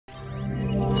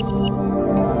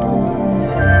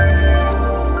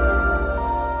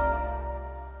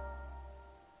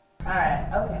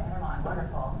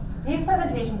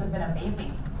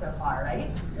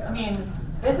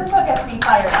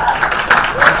fired up.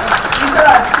 These are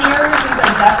our peers, these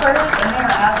are Zephyrs, and they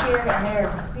are out here,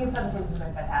 and these presentations have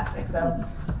been fantastic. So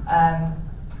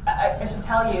I should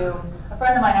tell you, a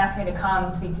friend of mine asked me to come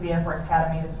speak to the Air Force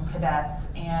Academy to some cadets,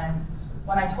 and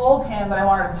when I told him that I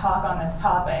wanted to talk on this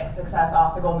topic, success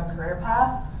off the golden career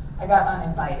path, I got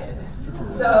uninvited.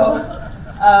 So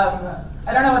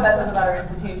I don't know what that says about our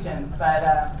institutions,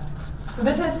 but so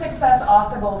this is success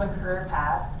off the golden career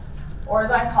path, or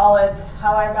as I call it,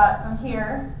 how I got from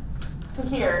here to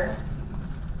here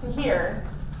to here,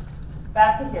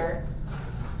 back to here,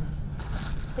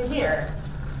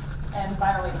 and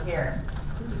finally to here.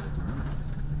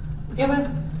 It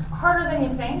was harder than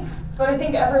you think, but I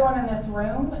think everyone in this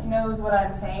room knows what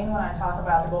I'm saying when I talk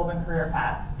about the golden career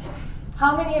path.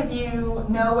 How many of you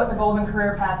know what the golden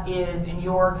career path is in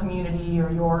your community or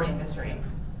your industry?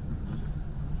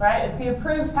 Right? It's the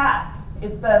approved path.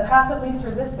 It's the path of least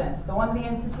resistance, the one the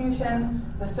institution,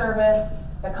 the service,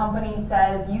 the company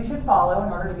says you should follow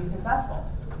in order to be successful,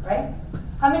 right?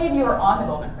 How many of you are on the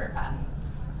golden career path?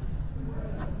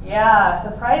 Yeah,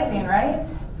 surprising, right?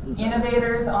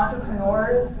 Innovators,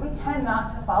 entrepreneurs, we tend not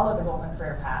to follow the golden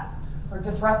career path. We're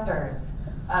disruptors.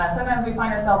 Sometimes we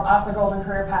find ourselves off the golden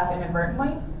career path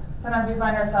inadvertently. Sometimes we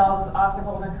find ourselves off the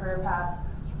golden career path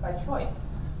by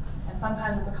choice. And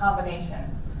sometimes it's a combination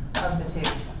of the two.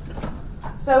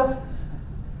 So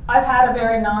I've had a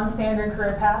very non-standard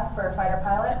career path for a fighter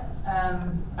pilot.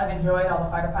 I've enjoyed all the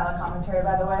fighter pilot commentary,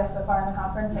 by the way, so far in the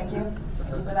conference. Thank you.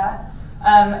 Thank you for that.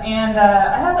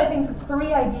 I have, I think,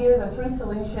 3 ideas or 3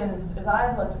 solutions as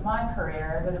I've looked at my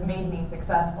career that have made me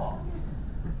successful.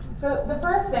 So the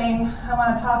first thing I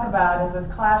want to talk about is this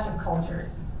clash of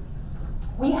cultures.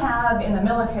 We have, in the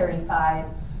military side,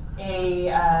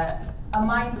 a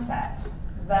mindset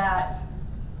that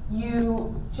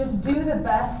you just do the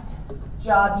best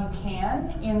job you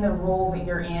can in the role that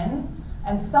you're in,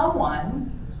 and someone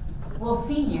will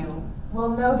see you,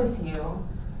 will notice you,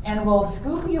 and will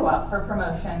scoop you up for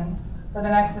promotion for the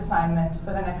next assignment,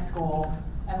 for the next school,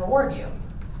 and reward you.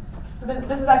 So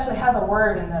this actually has a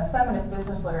word in the feminist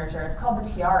business literature. It's called the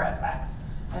tiara effect.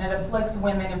 And it afflicts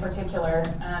women in particular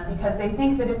because they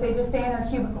think that if they just stay in their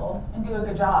cubicle and do a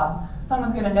good job,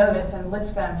 someone's going to notice and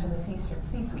lift them to the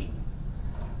C-suite.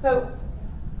 So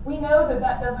we know that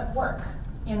that doesn't work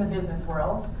in the business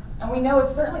world, and we know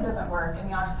it certainly doesn't work in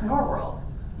the entrepreneur world.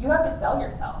 You have to sell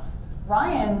yourself.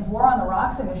 Ryan's War on the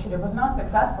Rocks initiative was not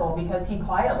successful because he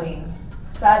quietly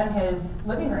sat in his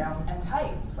living room and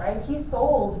typed, right? He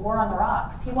sold War on the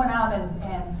Rocks. He went out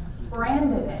and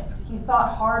branded it. He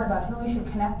thought hard about who we should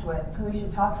connect with, who we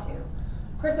should talk to.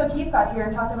 Chris O'Keefe got here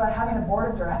and talked about having a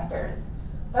board of directors.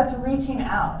 That's reaching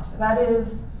out. That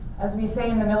is, as we say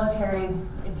in the military,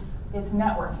 it's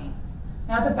networking.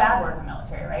 Now, it's a bad word in the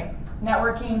military, right?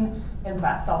 Networking is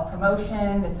about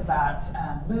self-promotion. It's about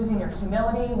losing your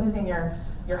humility, losing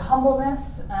your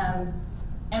humbleness.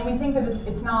 And we think that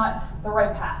it's not the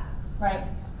right path, right?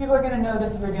 People are going to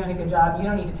notice if you're doing a good job. You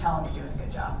don't need to tell them you're doing a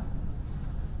good job.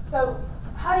 So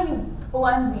how do you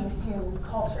blend these 2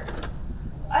 cultures?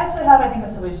 I actually have, I think, a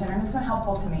solution, and it's been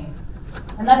helpful to me.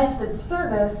 And that is that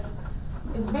service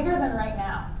is bigger than right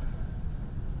now.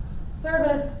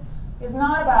 Service is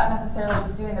not about necessarily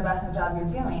just doing the best in the job you're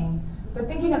doing, but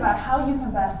thinking about how you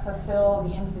can best fulfill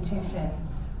the institution,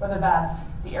 whether that's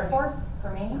the Air Force,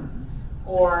 for me,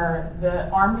 or the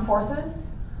armed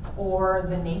forces, or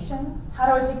the nation. How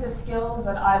do I take the skills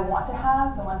that I want to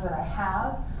have, the ones that I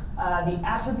have, the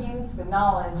attributes, the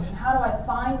knowledge, and how do I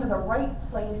find the right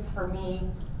place for me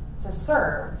to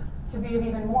serve to be of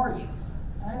even more use?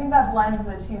 And I think that blends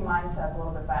the 2 mindsets a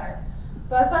little bit better.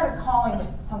 So I started calling it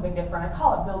something different. I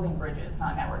call it building bridges,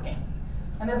 not networking.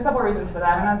 And there's a couple of reasons for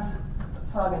that, and that's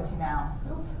what I'll get to now.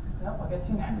 Oops, nope, I'll get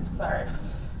to next, sorry.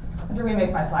 I had to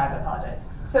remake my slides, I apologize.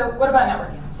 So what about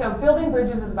networking? So building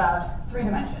bridges is about 3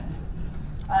 dimensions.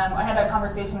 I had that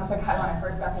conversation with a guy when I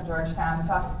first got to Georgetown. He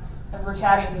talked, as we're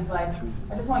chatting, he's like,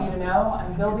 I just want you to know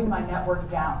I'm building my network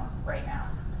down right now.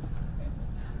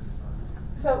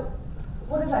 So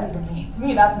what does that even mean? To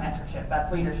me, that's mentorship,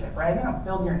 that's leadership, right? You don't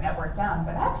build your network down,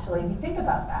 but actually, if you think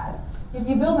about that, if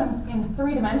you build in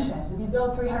 3 dimensions, if you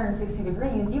build 360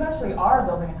 degrees, you actually are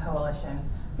building a coalition.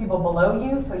 People below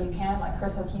you, so you can, like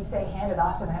Chris O'Keefe say, hand it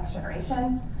off to the next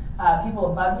generation.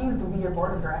 People above you who can be your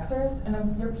board of directors, and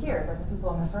then your peers, like the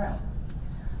people in this room.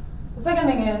 The second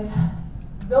thing is,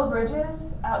 build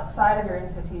bridges outside of your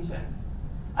institution.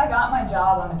 I got my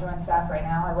job on the Joint Staff right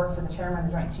now. I work for the chairman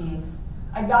of the Joint Chiefs.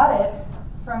 I got it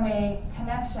from a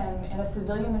connection in a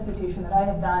civilian institution that I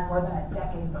had done more than a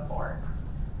decade before.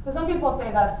 So some people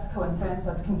say that's coincidence,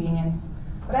 that's convenience,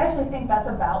 But I actually think that's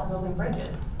about building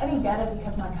bridges. I didn't get it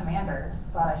because my commander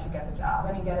thought I should get the job.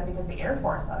 I didn't get it because the Air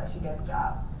Force thought I should get the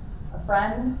job. A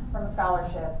friend from a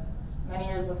scholarship many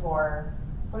years before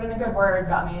put in a good word,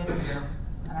 got me an interview,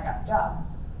 and I got the job.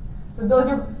 So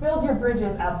build your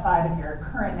bridges outside of your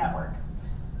current network.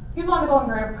 People on the Golden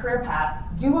Career Path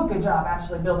do a good job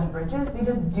actually building bridges. They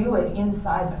just do it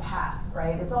inside the path,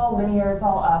 right? It's all linear, it's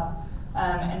all up,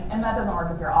 and that doesn't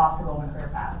work if you're off the Golden Career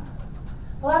Path.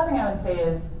 The last thing I would say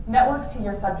is network to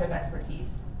your subject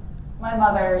expertise. My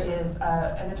mother is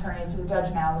an attorney, she's a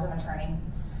judge now, is an attorney,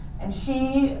 and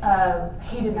she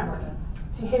hated networking.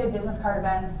 She hated business card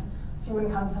events. She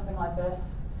wouldn't come to something like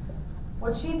this.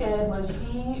 What she did was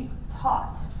she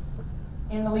taught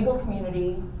in the legal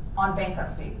community on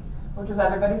bankruptcy, which was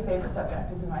everybody's favorite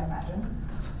subject, as you might imagine.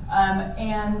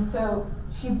 And so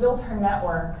she built her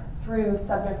network through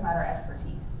subject matter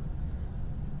expertise.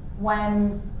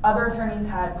 When other attorneys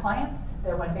had clients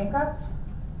that went bankrupt,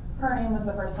 her name was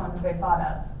the first one that they thought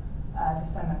of to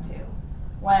send them to.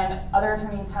 When other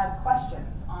attorneys had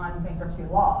questions on bankruptcy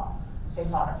law, they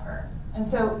thought of her. And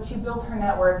so she built her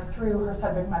network through her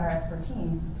subject matter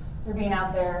expertise, through being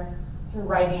out there, through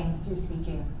writing, through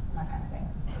speaking, that kind of thing.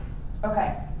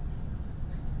 Okay.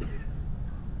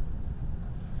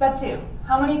 Step 2,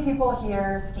 how many people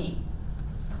here ski?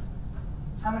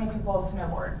 How many people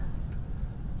snowboard?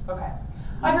 Okay.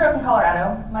 I grew up in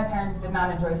Colorado. My parents did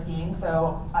not enjoy skiing,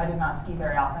 so I did not ski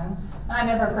very often. And I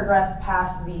never progressed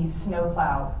past the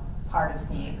snowplow part of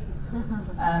skiing.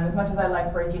 As much as I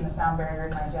like breaking the sound barrier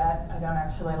in my jet, I don't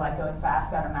actually like going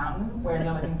fast down a mountain where the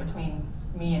only thing between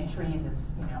me and trees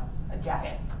is, a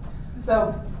jacket.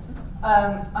 So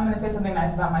I'm going to say something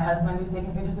nice about my husband who's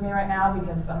taking pictures of me right now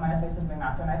because I'm going to say something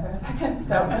not so nice in a second.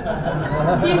 So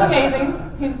he's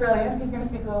amazing. He's brilliant. He's going to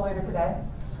speak a little later today.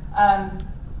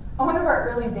 On one of our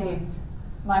early dates,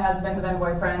 my husband, then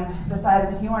boyfriend,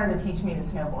 decided that he wanted to teach me to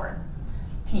snowboard.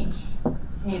 Teach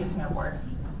me to snowboard.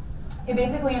 It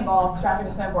basically involved strapping a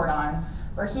snowboard on,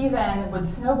 where he then would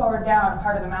snowboard down a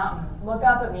part of the mountain, look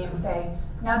up at me and say,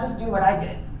 now just do what I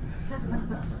did.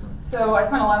 So I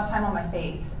spent a lot of time on my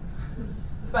face,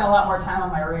 spent a lot more time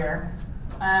on my rear,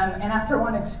 and after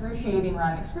one excruciating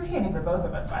run, excruciating for both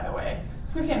of us, by the way,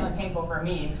 excruciatingly painful for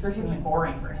me, excruciatingly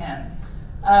boring for him,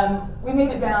 we made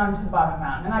it down to the bottom of the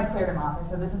mountain, and I cleared him off. I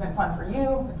said, this isn't fun for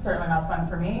you, it's certainly not fun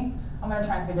for me, I'm going to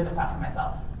try and figure this out for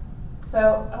myself.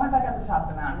 So I went back up to the top of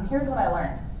the mountain. Here's what I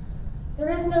learned.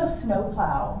 There is no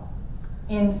snowplow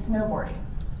in snowboarding.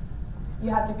 You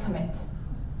have to commit.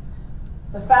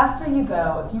 The faster you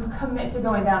go, if you commit to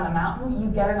going down the mountain, you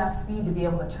get enough speed to be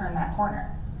able to turn that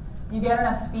corner. You get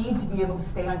enough speed to be able to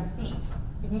stay on your feet.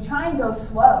 If you try and go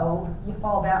slow, you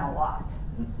fall down a lot.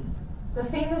 The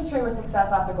same is true with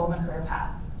success off the Golden Career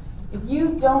Path. If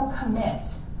you don't commit,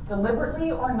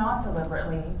 deliberately or not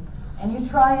deliberately, and you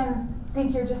try and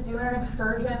think you're just doing an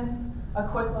excursion, a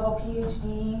quick little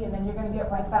PhD, and then you're going to get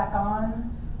right back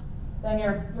on, then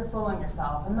you're fooling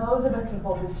yourself. And those are the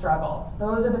people who struggle.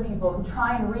 Those are the people who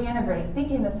try and reintegrate,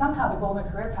 thinking that somehow the Golden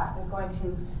Career Path is going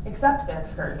to accept their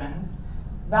excursion,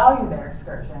 value their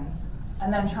excursion,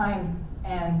 and then try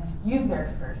and use their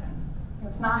excursion.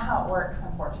 That's not how it works,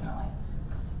 unfortunately.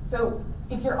 So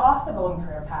if you're off the Golden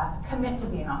Career Path, commit to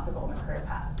being off the Golden Career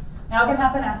Path. Now, it can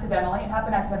happen accidentally. It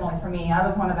happened accidentally for me. I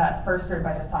was one of that first group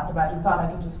I just talked about who thought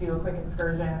I could just do a quick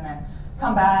excursion and then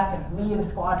come back and lead a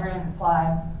squadron and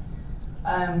fly.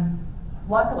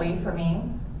 Luckily for me,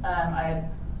 I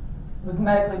was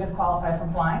medically disqualified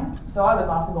from flying, so I was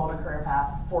off the Golden Career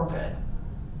Path for good.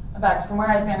 In fact, from where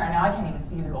I stand right now, I can't even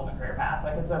see the Golden Career Path.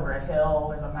 Like, it's over a hill,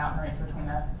 there's a mountain range between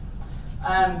us.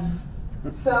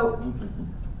 So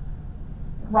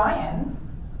Ryan,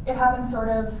 it happened sort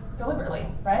of deliberately,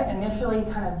 right? Initially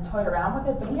kind of toyed around with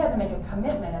it, but he had to make a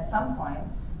commitment at some point,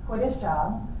 quit his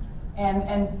job,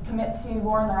 and commit to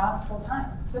War in the Rocks full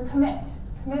time. So commit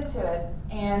to it,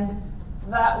 and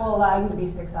that will allow you to be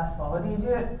successful, whether you do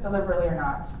it deliberately or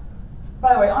not.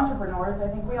 By the way, entrepreneurs, I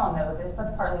think we all know this.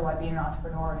 That's partly why being an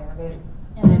entrepreneur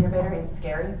and an innovator is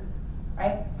scary,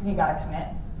 right? Because you gotta commit.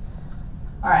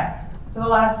 All right, so the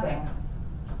last thing.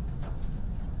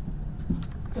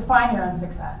 Define your own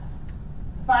success.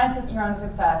 Define your own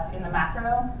success in the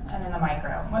macro and in the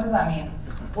micro. What does that mean?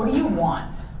 What do you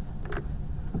want?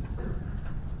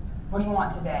 What do you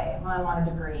want today? Well, I want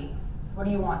a degree. What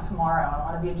do you want tomorrow?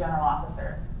 I want to be a general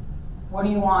officer. What do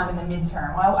you want in the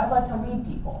midterm? Well, I'd like to lead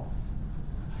people.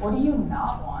 What do you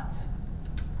not want?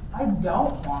 I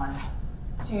don't want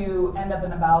to end up in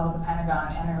the bowels of the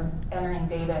Pentagon entering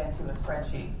data into a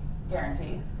spreadsheet,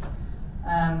 guaranteed.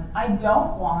 I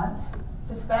don't want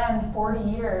to spend 40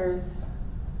 years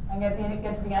and get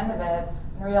to the end of it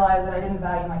I realized that I didn't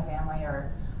value my family,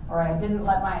 or I didn't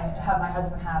let have my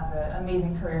husband have the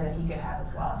amazing career that he could have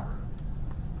as well.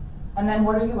 And then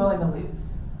what are you willing to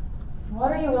lose?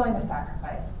 What are you willing to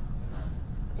sacrifice?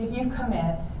 If you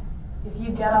commit, if you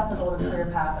get off the golden career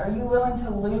path, are you willing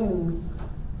to lose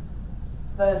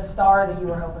the star that you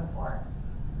were hoping for?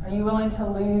 Are you willing to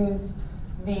lose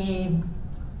the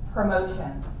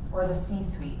promotion or the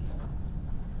C-suite?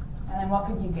 And then what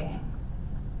could you gain?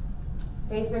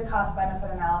 Basic cost-benefit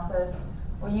analysis.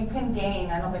 What you can gain,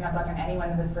 I don't think I'm talking to anyone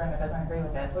in this room that doesn't agree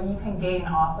with this, what you can gain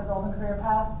off the golden career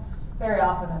path very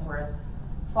often is worth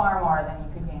far more than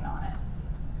you could gain on it.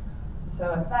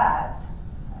 So with that,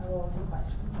 I will take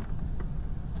questions.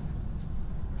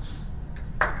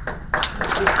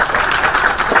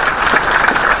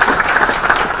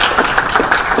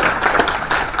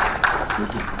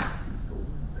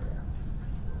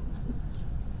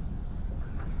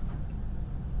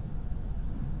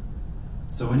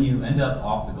 So when you end up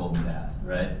off the golden path,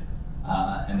 right,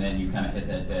 and then you kind of hit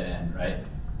that dead end, right,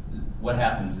 what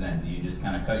happens then? Do you just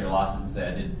kind of cut your losses and say,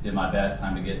 I did my best,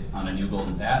 time to get on a new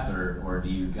golden path, or do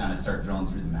you kind of start drilling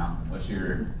through the mountain? What's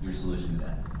your solution to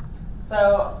that?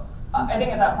 So I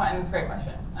think at that point, and it's a great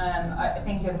question, I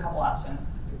think you have a couple options.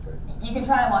 You can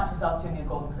try and launch yourself to a new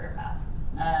golden career path.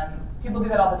 People do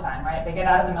that all the time, right? They get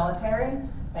out of the military,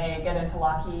 they get into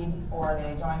Lockheed, or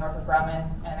they join Northrop Grumman,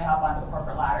 and they hop onto the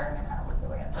corporate ladder, and they kind of work their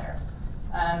way up there.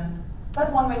 That's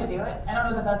one way to do it. I don't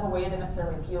know that that's a way that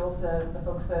necessarily appeals to the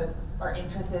folks that are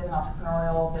interested in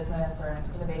entrepreneurial business or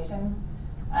in innovation.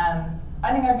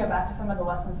 I think I'd go back to some of the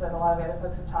lessons that a lot of the other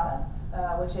folks have taught us,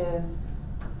 which is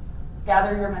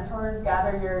gather your mentors,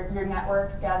 gather your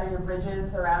network, gather your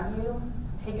bridges around you,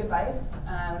 take advice,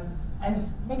 and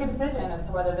make a decision as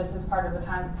to whether this is part of the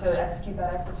time to execute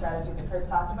that exit strategy that Chris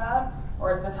talked about,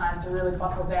 or it's the time to really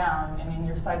buckle down and in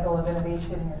your cycle of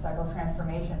innovation and your cycle of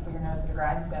transformation, put your nose to the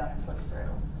grindstone and push through.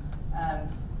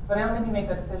 But I don't think you make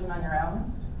that decision on your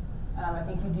own. I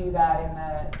think you do that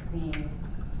in the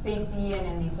safety and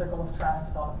in the circle of trust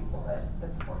with all the people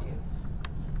that support you.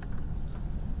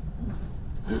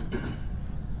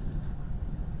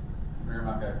 So Miriam,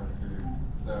 I've got a question for you.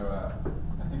 So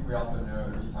I think we also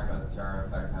know, you talk about the tiara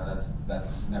effect, how that's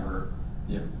never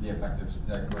the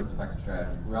most effective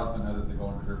strategy. We also know that the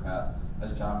golden career path,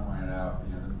 as John pointed out,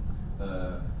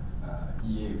 the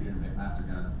EA who didn't make master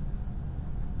guns.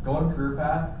 Golden career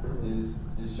path is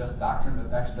just doctrine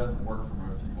that actually doesn't work for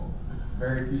most people.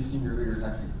 Very few senior leaders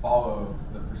actually follow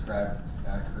the prescribed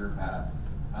career path.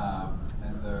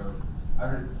 And so I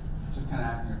was just kind of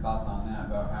asking your thoughts on that,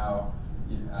 about how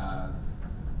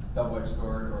it's a double-edged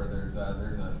sword, or there's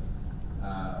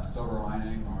a silver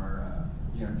lining, or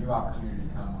new opportunities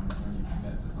come when you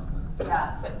commit to something.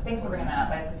 Yeah, but thanks for bringing that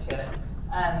up. I appreciate it.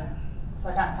 So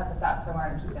I kind of cut this out because I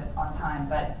wanted to keep it on time.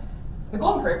 But the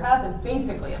golden career path is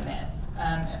basically a myth.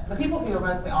 The people who are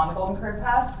mostly on the golden career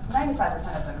path,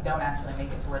 95% of them don't actually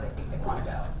make it to where they think they want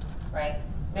to go, right?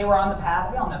 They were on the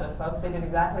path. We all know those folks. They did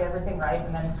exactly everything right,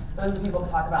 and then those are the people who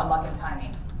talk about luck and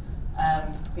timing,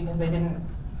 because they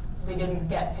didn't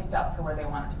get picked up for where they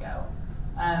wanted to go.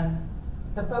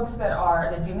 The folks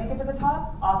that do make it to the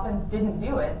top often didn't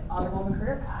do it on the golden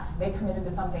career path. They committed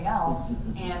to something else,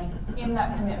 and in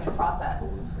that commitment process,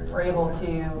 were able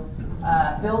to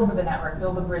build the network,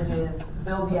 build the bridges,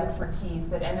 build the expertise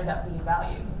that ended up being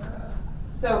valued.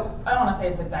 So I don't want to say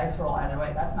it's a dice roll either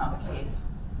way. That's not the case.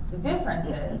 The difference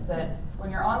is that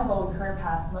when you're on the golden career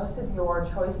path, most of your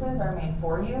choices are made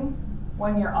for you.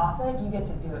 When you're off it, you get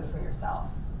to do it for yourself.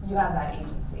 You have that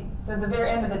agency. So at the very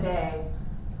end of the day,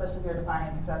 especially if you're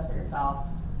defining success for yourself,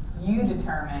 you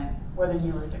determine whether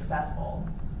you were successful,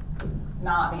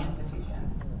 not the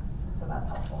institution. So that's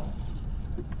helpful.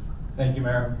 Thank you,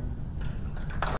 Miriam.